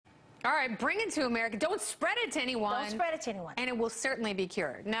All right, bring it to America. Don't spread it to anyone. Don't spread it to anyone. And it will certainly be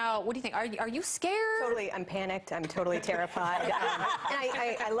cured. Now, what do you think? Are you scared? Totally. I'm panicked. I'm totally terrified. And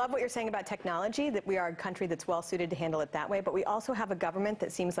I love what you're saying about technology, that we are a country that's well suited to handle it that way. But we also have a government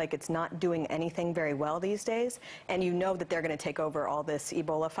that seems like it's not doing anything very well these days. And you know that they're going to take over all this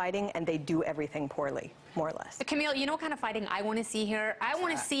Ebola fighting, and they do everything poorly, more or less. Camille, you know what kind of fighting I want to see here? I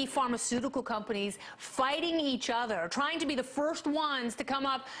want to see pharmaceutical companies fighting each other, trying to be the first ones to come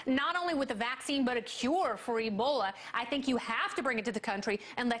up not only with a vaccine but a cure for Ebola. I think you have to bring it to the country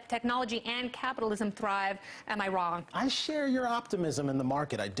and let technology and capitalism thrive. Am I wrong? I share your optimism in the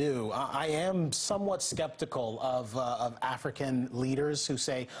market. I do. I am somewhat skeptical of African leaders who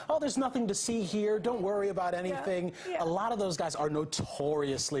say, oh, there's nothing to see here. Don't worry about anything. A lot of those guys are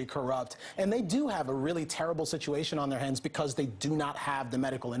notoriously corrupt, and they do have a really terrible situation on their hands because they do not have the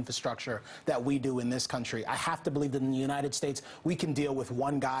medical infrastructure that we do in this country. I have to believe that in the United States, we can deal with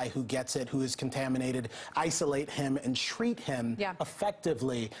one guy who gets it, who is contaminated, isolate him, and treat him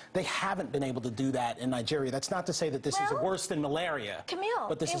effectively. They haven't been able to do that in Nigeria. That's not to say that this is worse than malaria. Camille,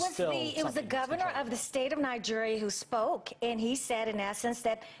 but this is still it was the governor of the state of Nigeria who spoke, and he said, in essence,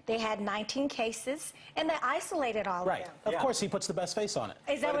 that they had 19 cases, and they isolated all of them. Of course, he puts the best face on it.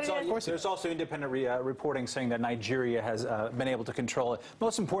 Is that what it is? Of course There's also independent reporting saying that Nigeria has been able to control it.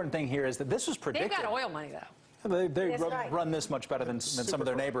 Most important thing here is that this was predicted. They've got oil money, though. They run this much better than some of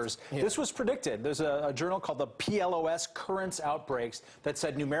their neighbors. This was predicted. There's a journal called the PLOS Currents Outbreaks that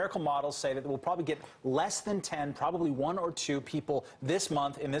said numerical models say that we'll probably get less than 10, probably 1 or 2 people this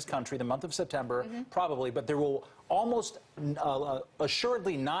month in this country, the month of September, probably, but there will almost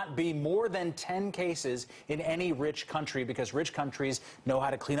assuredly not be more than 10 cases in any rich country, because rich countries know how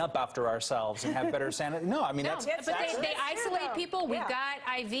to clean up after ourselves and have better sanity. No, I mean, but they isolate people. We've got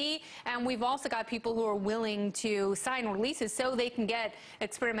IV, and we've also got people who are willing to sign releases so they can get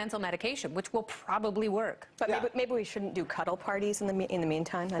experimental medication, which will probably work. But maybe we shouldn't do cuddle parties in the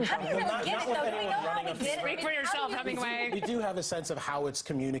meantime. Speak for yourself, Hemingway. We do have a sense of how it's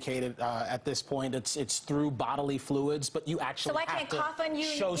communicated at this point. It's through bodily fluids, but you actually have to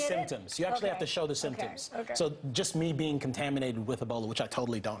show symptoms. You actually have to show the symptoms. So just me being contaminated with Ebola, which I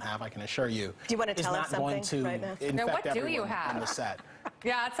totally don't have, I can assure you, do you want to tell us something right now? Now, what do you have on the set?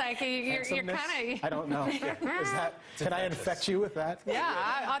 Yeah, it's like you're kind of... I don't know. Can I infect you with that? Yeah,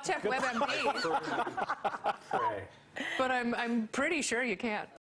 I'll check WebMD. But I'm pretty sure you can't.